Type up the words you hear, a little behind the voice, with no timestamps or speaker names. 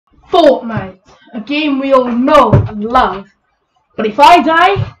Fortnite, a game we all know and love. But if I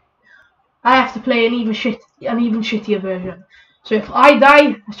die, I have to play an even shittier version. So if I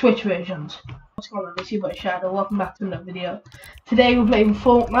die, I switch versions. What's going on? It's your boy Shadow. Welcome back to another video. Today we're playing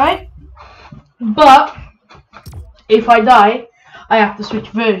Fortnite, but if I die, I have to switch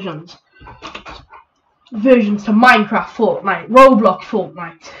versions. Versions to Minecraft Fortnite, Roblox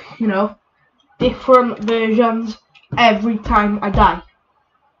Fortnite. You know, different versions every time I die.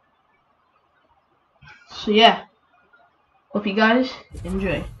 So yeah, hope you guys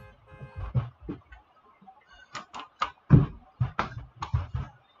enjoy.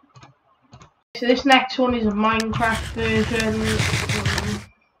 So this next one is a Minecraft version.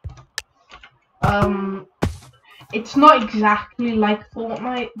 It's not exactly like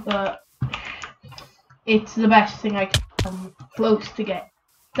Fortnite, but it's the best thing I come close to get.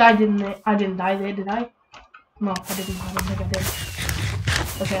 I didn't die there, did I? No, I didn't. I don't think I did.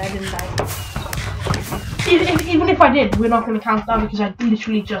 Okay, I didn't die. Even if I did, we're not going to count that because I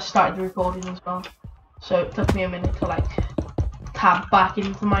literally just started the recording as well. So it took me a minute to like tab back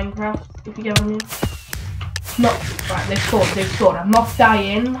into Minecraft, if you get what I mean. No, right, they've scored. I'm not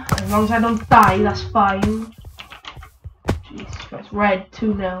dying. As long as I don't die, that's fine. Jesus Christ, red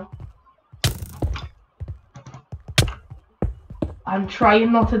 2-0. I'm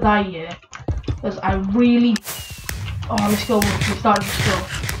trying not to die here, because I really... Oh, let's go, we started to score.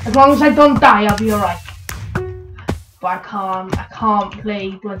 As long as I don't die, I'll be alright. But I can't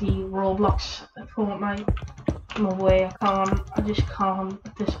play bloody Roblox at Fortnite. No way, I just can't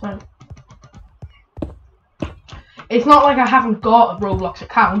at this point. It's not like I haven't got a Roblox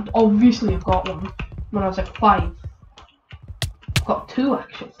account. Obviously I've got one when I was like 5. I've got 2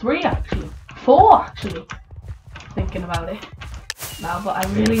 actually, 3 actually, 4 actually, thinking about it now, but I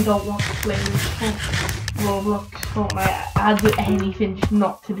really don't want to play Roblox Fortnite. I do anything just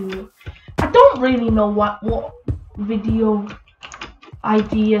not to do it. I don't really know what video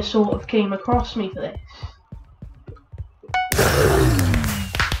idea sort of came across me for this.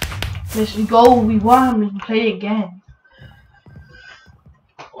 Let's go, we won, we can play again.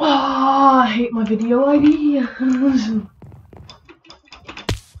 Oh, I hate my video ideas.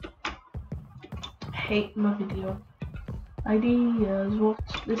 Hate my video ideas.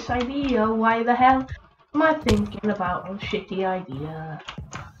 What's this idea? Why the hell am I thinking about a shitty idea?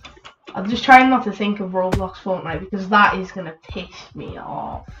 I'm just trying not to think of Roblox Fortnite because that is gonna piss me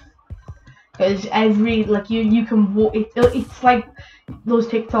off. Because every you can it's like those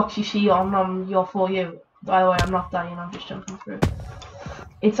TikToks you see on your For You. By the way, I'm not dying. I'm just jumping through.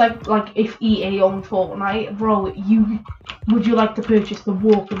 It's like if EA owned Fortnite, bro. Would you like to purchase the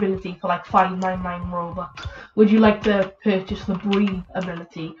walk ability for like 599 Robux? Would you like to purchase the breathe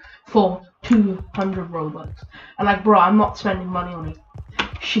ability for 200 Robux? And like, bro, I'm not spending money on a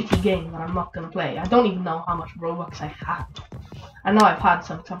shitty game that I'm not gonna play. I don't even know how much Robux I have. I know I've had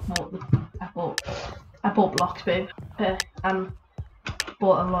some. I bought blocks, babe, and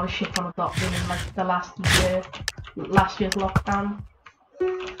bought a lot of shit on the dot in like the last year's lockdown,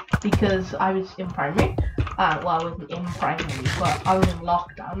 because I was in primary. Well, I wasn't in primary, but I was in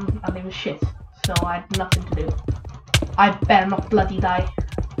lockdown and it was shit, so I had nothing to do. I better not bloody die.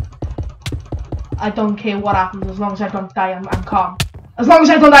 I don't care what happens, as long as I don't die, I'm calm. As long as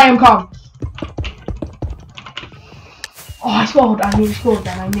I don't die, I'm calm. Oh, I scored. I nearly scored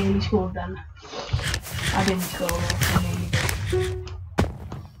then. I didn't score. I nearly did.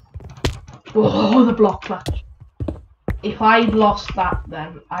 Oh, the block clutch. If I'd lost that,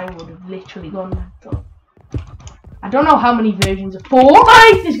 then I would have literally gone mental. I don't know how many versions of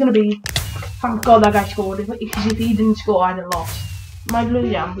Fortnite there's gonna be. Thank God that guy scored. Because if he didn't score, I'd have lost. Am I blue?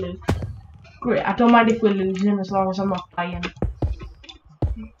 Yeah, I'm blue. Great. I don't mind if we're losing as long as I'm not dying.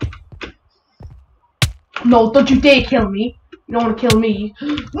 No, don't you dare kill me. You don't want to kill me.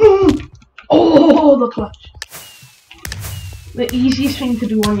 Oh, the clutch. The easiest thing to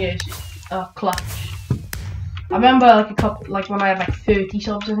do on you is just clutch. I remember like when I had like 30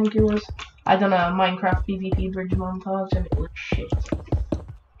 subs, I think it was. I done a Minecraft PvP bridge montage and it was shit.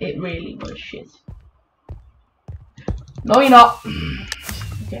 It really was shit. No, you're not.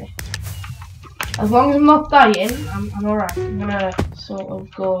 Okay. As long as I'm not dying, I'm alright. I'm gonna sort of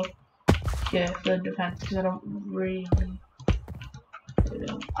go here for defense because I don't really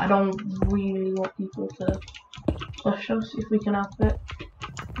want people to push us if we can help it,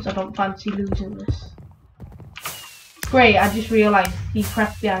 because I don't fancy losing this. Great, I just realised he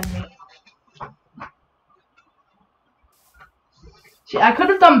crept behind me. See, I could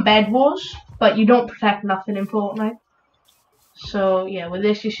have done bed wars, but you don't protect nothing in Fortnite. So yeah, with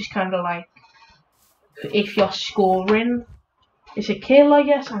this it's just kind of like if you're scoring, It's a kill, I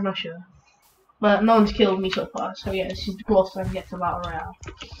guess. I'm not sure. But no one's killed me so far, so yeah, this is the closest I can get to Battle Royale.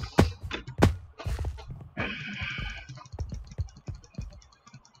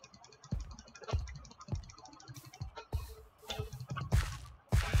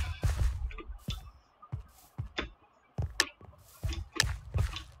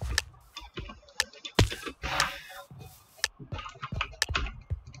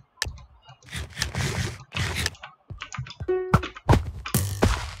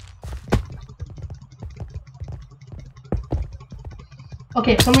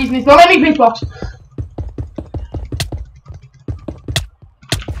 Okay, for some reason it's not letting me big box.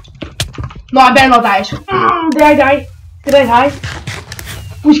 No, I better not die. Did I die? Did I die?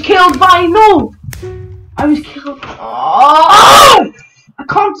 Was killed by no! I was killed. Oh! I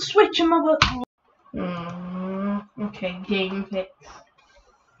can't switch another. Okay, game fix.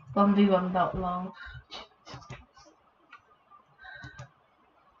 1v1.long.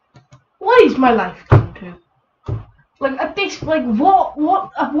 What is my life come to? Like at this, like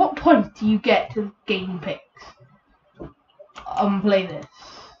at what point do you get to game picks? Play this.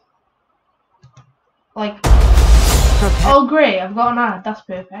 Like, oh great, I've got an ad. That's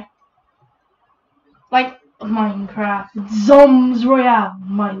perfect. Like Minecraft, Zombs Royale,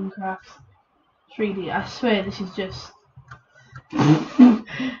 Minecraft. 3D. I swear this is just.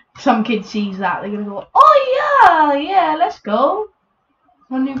 Some kid sees that, they're gonna go, oh yeah, let's go.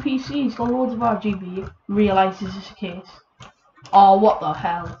 My new PC, it's got loads of RGB. Realizes it's a case. Oh, what the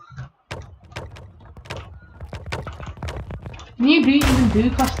hell? Can you even do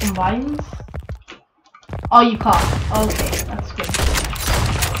custom vines? Oh, you can't. Okay, that's good.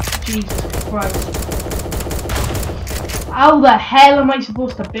 Jesus Christ. How the hell am I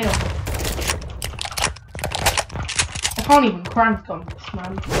supposed to build? I can't even crank on this,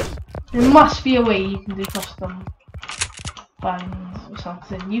 man. There must be a way you can do custom vines or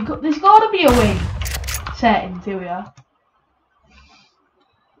something. There's gotta be a way. Settings, here we are.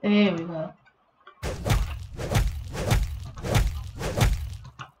 There we go.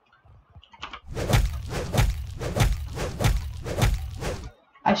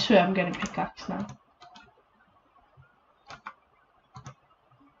 I swear I'm getting pickaxe now.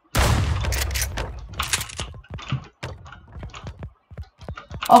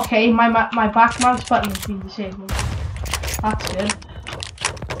 Okay, my back mouse button has been disabled. That's good.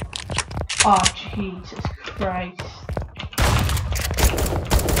 Oh Jesus Christ.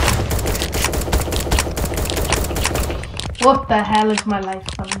 What the hell is my life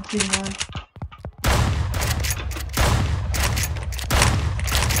coming to, man?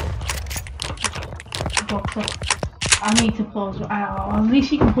 I need to pause. At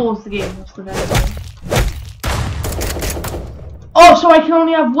least you can pause the game. That's the best thing. Oh, so I can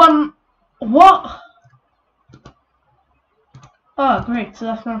only have one. What? Oh, great. So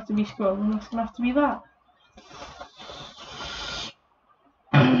that's gonna have to be scrolling. That's gonna have to be that.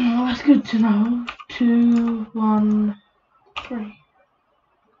 Well, that's good to know. 2, 1, 3.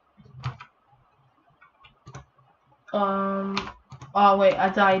 Oh wait, I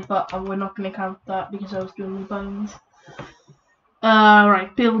died, but we're not gonna count that because I was doing the bones.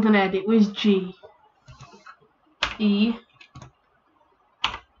 Right, build and edit. Where's G? E.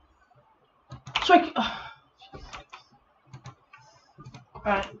 So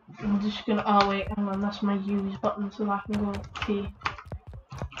right, I'm just gonna. Oh wait, hang on. That's my use button, so I can go T.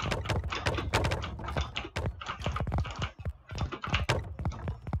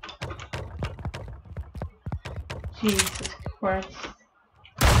 Jesus Christ.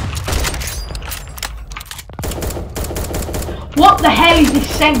 What the hell is this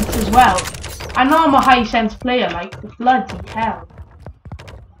sense as well? I know I'm a high sense player, like, but bloody hell.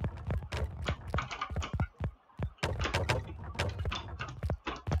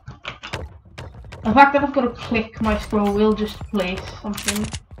 The fact that I've got to click my scroll wheel just to place something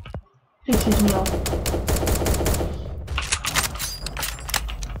pisses me off.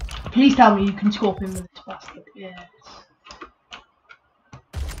 Please tell me you can scope in with this bastard. Yes.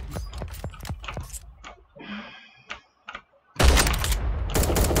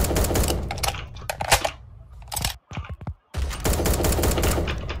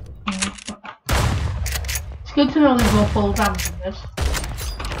 It's good to know there's no full damage in this.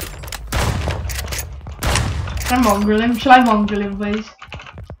 Can I mongrel him? Shall I mongrel him, please?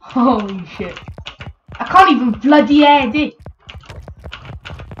 Holy shit. I can't even bloody edit.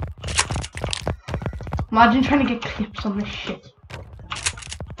 Imagine trying to get clips on this shit.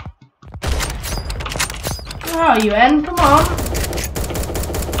 Where are you, N? Come on.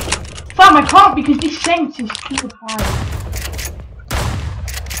 Fam, I can't because this sense is too high.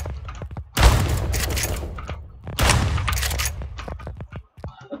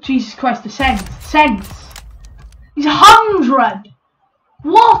 Jesus Christ, the cents. He's 100.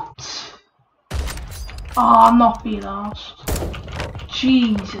 What? Oh, I'm not being asked.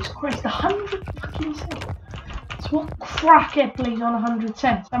 Jesus Christ, 100 fucking cents. So what crackhead plays on 100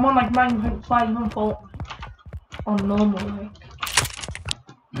 cents? I'm on like 9.5 on Fortnite. On normal, like.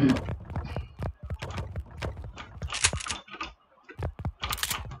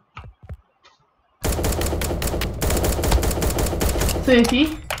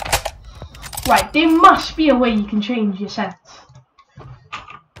 $30. Right, there must be a way you can change your cents.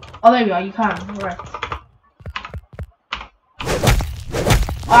 Oh, there we are, you can, right.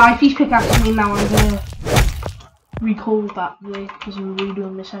 If he's pickaxing me now, I'm gonna recall that way, because I'm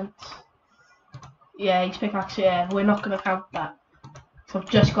redoing my cents. Yeah, he's pickaxing, yeah, we're not gonna count that. So I've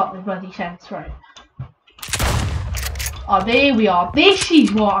just got my bloody cents, right. Oh, there we are. This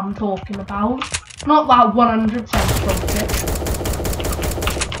is what I'm talking about. Not that 100 cents profit.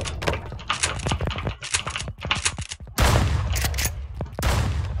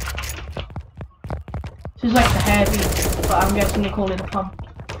 This is like the heavy, but I'm guessing they call it a pump.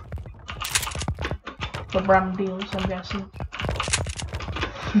 For brand deals, I'm guessing.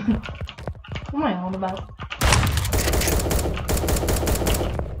 What am I on about?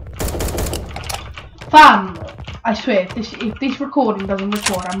 Fam! I swear, if this recording doesn't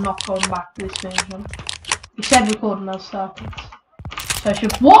record, I'm not going back to this version. It said recording, I'll start it. So I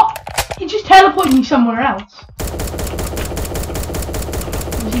should. What? He just teleported me somewhere else.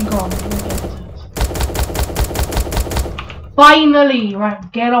 Where's he gone? Finally!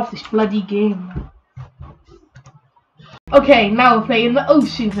 Right, get off this bloody game. Okay, now we're playing the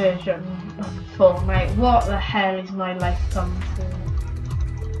OC version of Fortnite. What the hell is my life come to?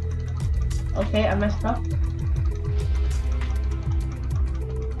 Okay, I messed up.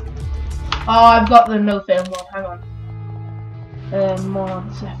 Oh, I've got the no fail mod, hang on.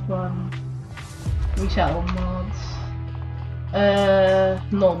 Mods, F1. Resettle mods.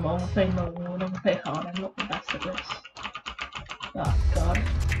 Normal, we'll play normal, we're gonna play hard, I'm not the best at this. Oh god.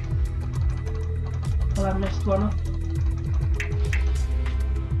 Well, I missed one up.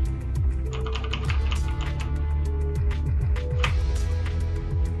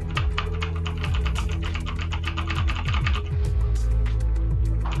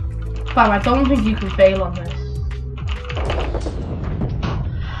 Fam, I don't think you can fail on this.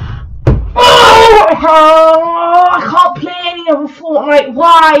 Oh, I can't play any other Fortnite.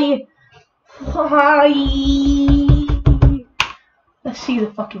 Why? Why? Let's see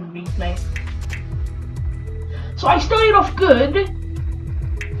the fucking replay. So I started off good.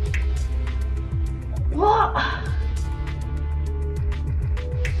 What?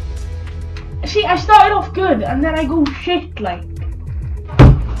 See, I started off good and then I go shit like.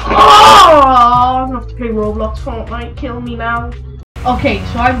 Oh, I'm gonna have to play Roblox Fortnite, kill me now. Okay,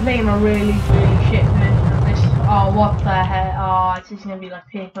 so I'm playing a really shit version of this. Oh, what the heck? Oh, it's just gonna be like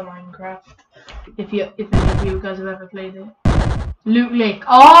paper Minecraft. If any of you guys have ever played it. Loot Lake.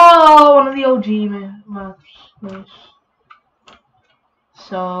 Oh, one of the OG maps. Nice.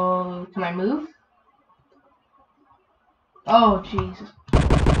 So, can I move? Oh, Jesus.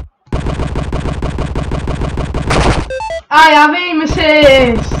 I have aim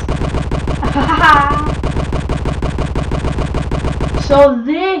assist! So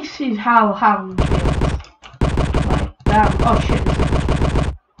this is how Ham feels. Like, damn. Oh shit.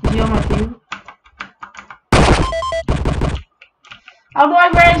 Is he on my team? How do I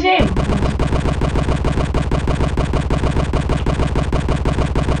raise him?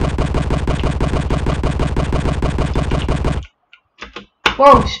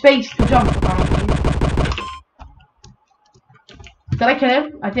 Whoa, space to jump apparently. Did I kill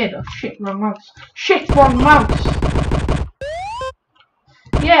him? I did. Oh shit, wrong mouse. Shit, wrong mouse!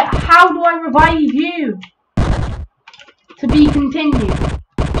 Yeah, how do I revive you? To be continued.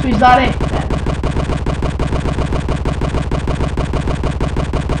 So is that it then?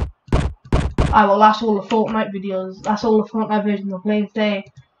 Alright, well that's all the Fortnite videos. That's all the Fortnite versions of playing today.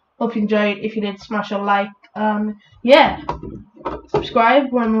 Hope you enjoyed. If you did, smash a like. Yeah.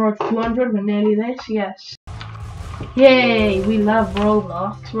 Subscribe when we're at 200. We're nearly there, so yes. Yay, we love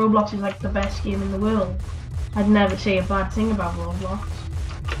Roblox. Roblox is like the best game in the world. I'd never say a bad thing about Roblox.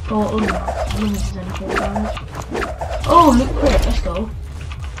 Oh, no. I don't think this is anything, guys. Oh, look quick, let's go.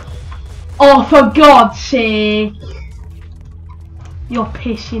 Oh, for God's sake. You're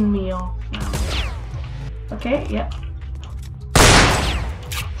pissing me off now. Okay, yeah.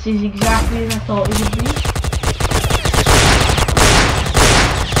 This is exactly as I thought it would be.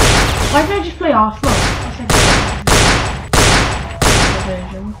 Why did I just play Arsenal?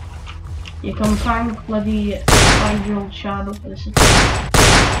 Version. You can find bloody 5-year-old shadow for this.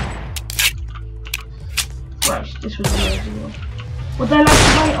 Christ, this was years ago. Would I like to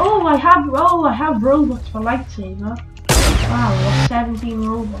buy? Oh, I have Robux for lightsaber. Wow, I got 17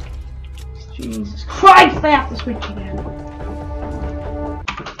 Robux. Jesus Christ, I have to switch again.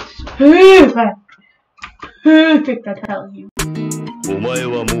 Perfect. Perfect, I tell you. お前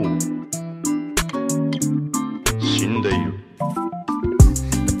はもう死んでいる。